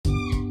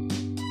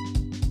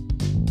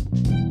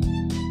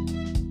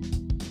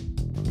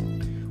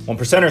One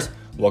percenters,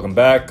 welcome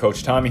back.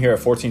 Coach Tommy here at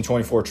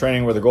 1424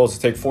 Training, where the goal is to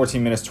take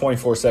 14 minutes,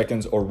 24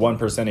 seconds, or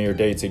 1% of your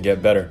day to get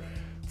better.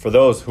 For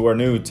those who are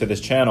new to this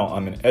channel,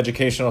 I'm an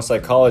educational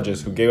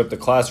psychologist who gave up the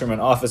classroom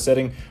and office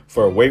setting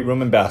for a weight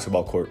room and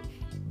basketball court.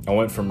 I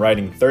went from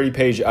writing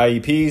 30-page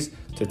IEPs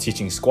to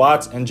teaching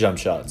squats and jump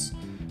shots.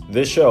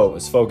 This show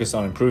is focused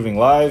on improving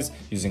lives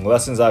using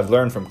lessons I've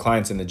learned from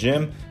clients in the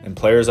gym and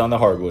players on the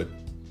hardwood.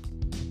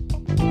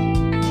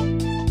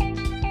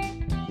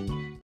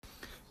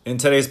 In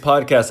today's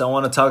podcast, I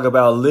want to talk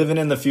about living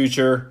in the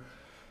future,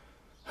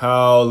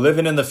 how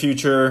living in the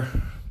future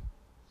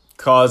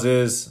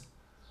causes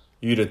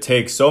you to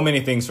take so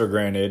many things for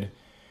granted,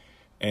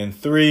 and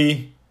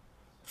 3,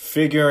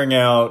 figuring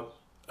out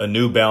a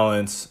new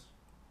balance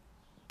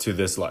to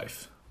this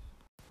life.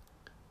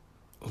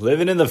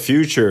 Living in the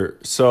future.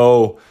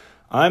 So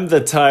I'm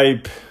the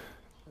type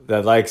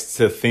that likes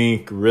to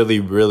think really,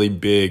 really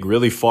big,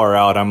 really far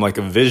out. I'm like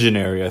a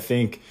visionary. I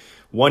think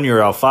 1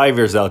 year out, 5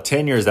 years out,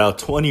 10 years out,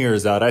 20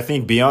 years out. I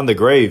think beyond the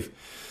grave.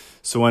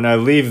 So when I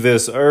leave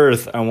this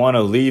earth, I want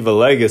to leave a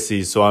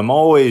legacy. So I'm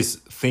always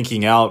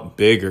thinking out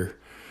bigger.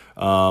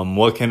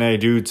 What can I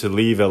do to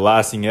leave a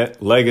lasting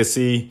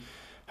legacy?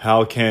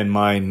 How can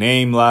my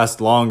name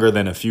last longer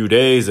than a few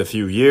days, a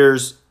few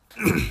years?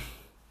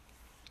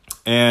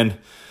 And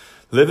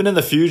living in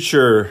the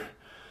future,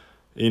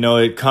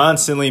 it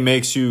constantly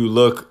makes you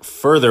look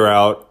further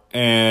out.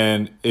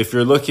 And if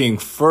you're looking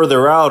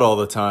further out all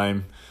the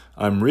time,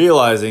 I'm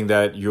realizing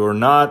that you're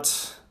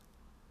not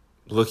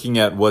looking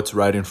at what's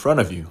right in front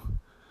of you.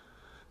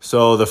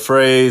 So the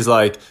phrase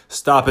like,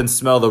 stop and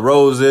smell the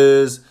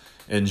roses,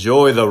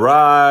 enjoy the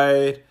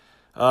ride.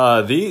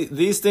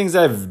 These things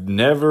I've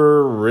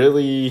never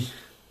really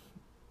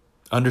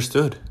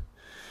understood.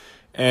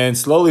 And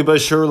slowly but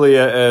surely,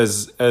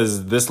 as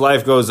this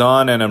life goes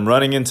on and I'm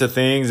running into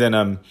things and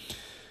I'm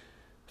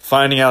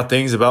finding out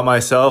things about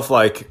myself,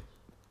 like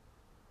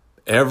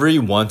every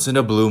once in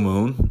a blue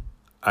moon,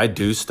 I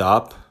do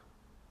stop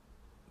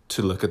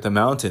to look at the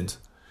mountains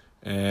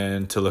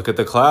and to look at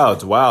the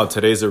clouds. Wow,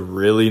 today's a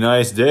really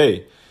nice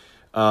day.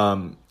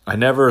 I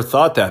never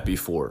thought that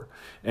before.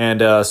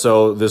 And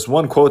so this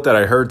one quote that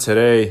I heard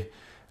today,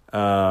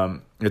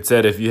 it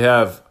said, if you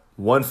have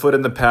 1 foot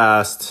in the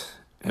past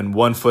and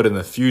 1 foot in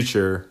the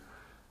future,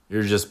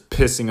 you're just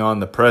pissing on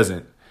the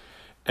present.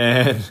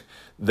 And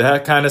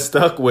that kind of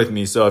stuck with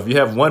me. So if you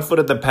have 1 foot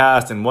in the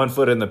past and 1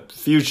 foot in the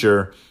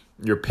future,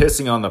 you're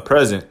pissing on the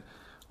present.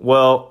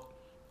 Well,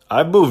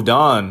 I've moved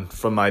on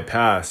from my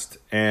past,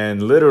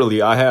 and literally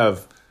I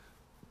have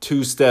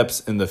 2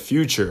 steps in the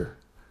future.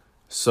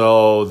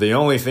 So the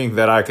only thing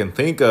that I can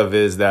think of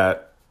is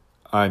that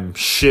I'm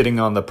shitting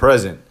on the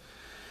present.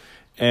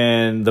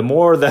 And the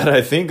more that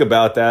I think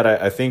about that,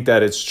 I think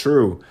that it's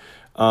true.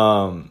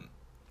 I'm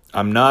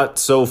not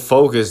so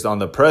focused on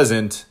the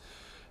present,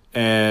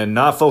 and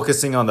not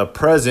focusing on the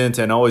present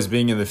and always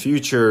being in the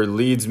future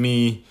leads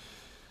me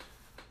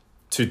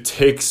to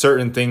take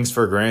certain things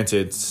for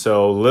granted.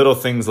 So little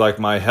things like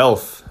my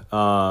health,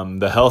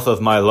 the health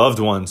of my loved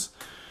ones.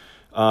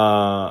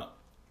 I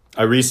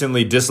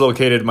recently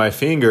dislocated my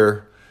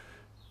finger,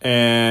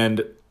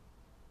 and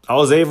I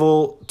was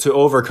able to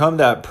overcome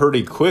that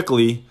pretty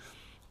quickly.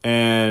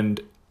 And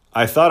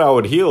I thought I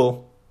would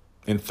heal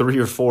in 3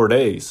 or 4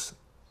 days.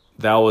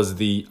 That was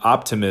the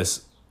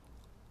optimist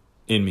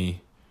in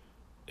me.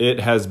 It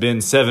has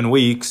been 7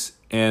 weeks,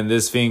 and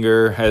this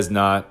finger has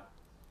not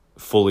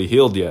fully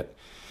healed yet.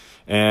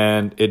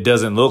 And it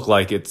doesn't look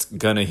like it's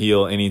going to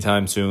heal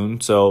anytime soon.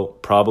 So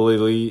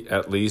probably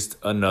at least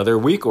another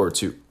week or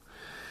 2.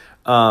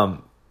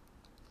 So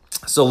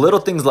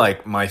little things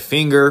like my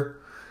finger.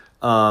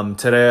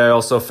 Today I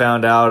also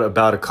found out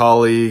about a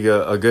colleague,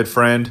 a good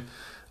friend,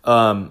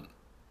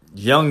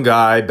 young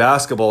guy,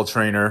 basketball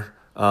trainer,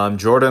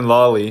 Jordan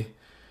Lawley,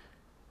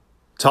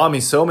 taught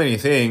me so many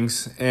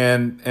things.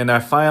 And I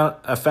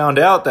found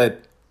out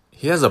that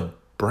he has a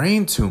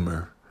brain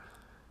tumor.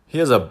 He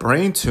has a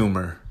brain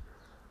tumor.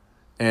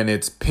 And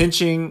it's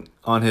pinching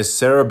on his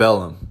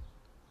cerebellum.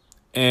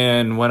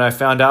 And when I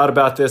found out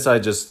about this, I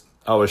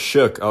was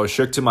shook. I was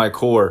shook to my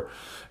core.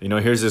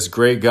 Here's this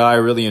great guy,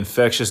 really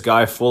infectious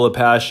guy, full of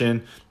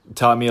passion.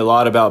 Taught me a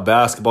lot about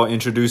basketball,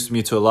 introduced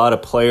me to a lot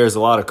of players, a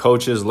lot of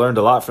coaches, learned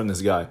a lot from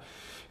this guy.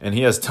 And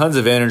he has tons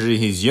of energy.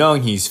 He's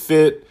young, he's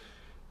fit.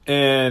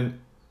 And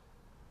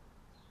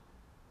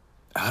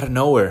out of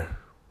nowhere,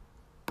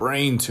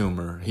 brain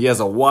tumor. He has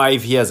a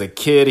wife, he has a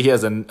kid, he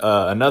has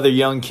another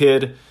young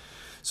kid.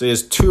 So he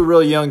has 2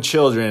 real young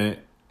children,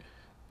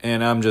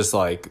 and I'm just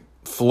like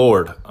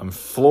floored. I'm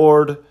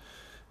floored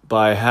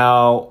by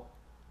how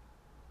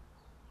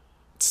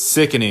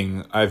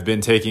sickening I've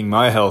been taking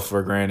my health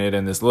for granted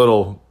and this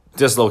little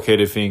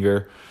dislocated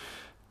finger.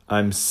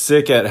 I'm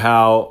sick at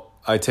how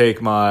I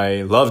take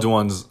my loved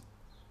ones'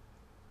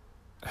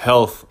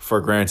 health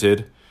for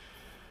granted.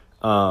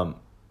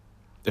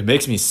 It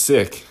makes me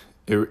sick.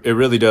 It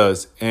really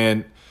does.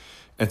 And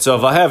so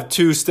if I have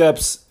 2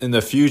 steps in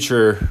the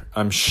future,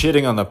 I'm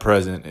shitting on the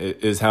present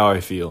is how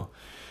I feel.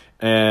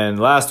 And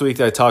last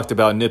week I talked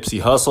about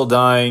Nipsey Hussle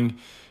dying.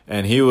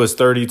 and he was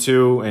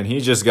 32 and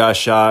he just got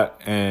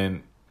shot,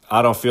 and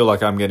I don't feel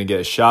like I'm going to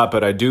get shot,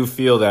 but I do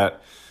feel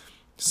that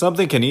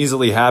something can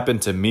easily happen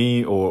to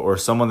me or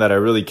someone that I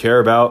really care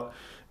about,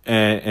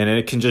 and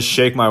it can just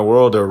shake my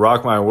world or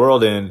rock my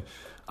world, and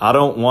I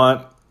don't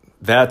want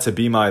that to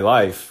be my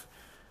life.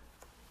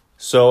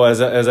 So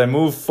as I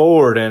move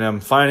forward and I'm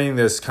finding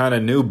this kind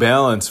of new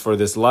balance for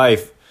this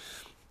life,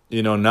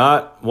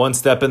 not one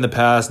step in the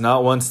past,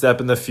 not one step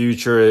in the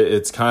future.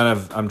 It's kind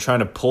of, I'm trying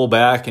to pull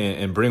back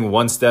and bring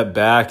one step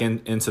back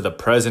into the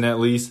present at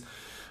least.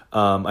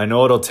 I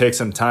know it'll take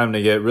some time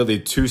to get really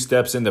 2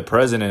 steps in the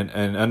present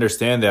and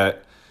understand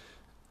that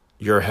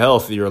your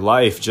health, your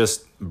life,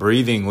 just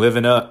breathing,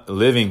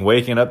 living,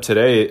 waking up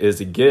today is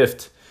a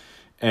gift.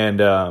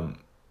 And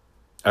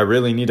I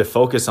really need to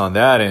focus on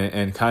that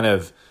and kind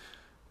of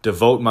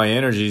devote my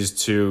energies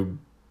to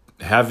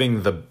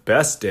having the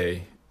best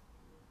day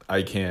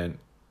I can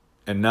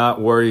and not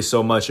worry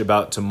so much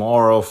about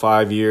tomorrow,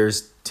 5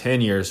 years,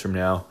 10 years from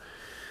now.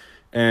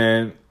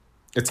 And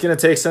it's going to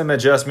take some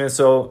adjustment.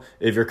 So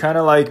if you're kind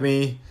of like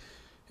me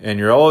and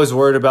you're always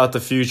worried about the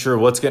future,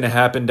 what's going to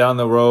happen down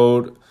the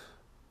road,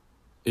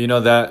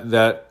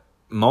 that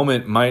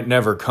moment might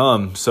never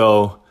come.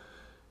 So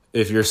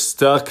if you're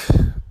stuck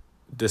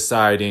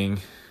deciding,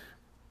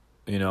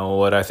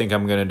 what I think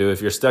I'm going to do,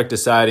 if you're stuck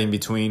deciding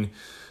between,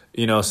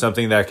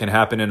 something that can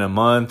happen in a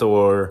month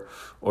or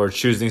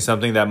choosing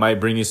something that might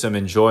bring you some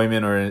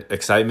enjoyment or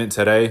excitement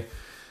today,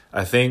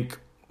 I think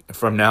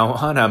from now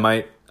on,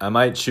 I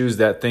might choose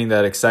that thing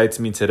that excites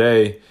me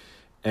today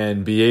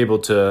and be able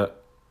to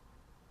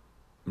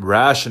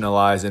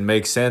rationalize and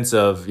make sense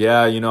of,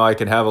 I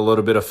can have a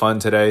little bit of fun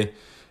today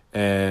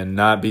and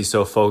not be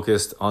so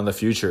focused on the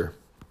future.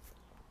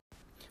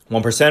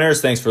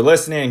 1%ers, thanks for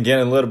listening and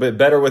getting a little bit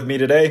better with me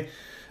today.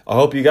 I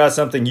hope you got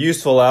something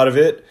useful out of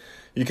it.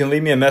 You can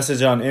leave me a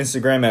message on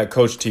Instagram at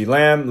Coach T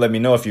Lamb. Let me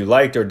know if you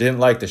liked or didn't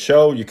like the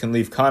show. You can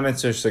leave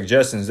comments or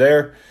suggestions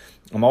there.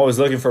 I'm always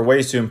looking for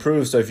ways to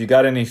improve, so if you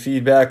got any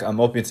feedback, I'm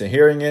open to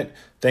hearing it.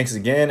 Thanks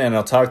again, and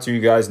I'll talk to you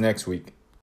guys next week.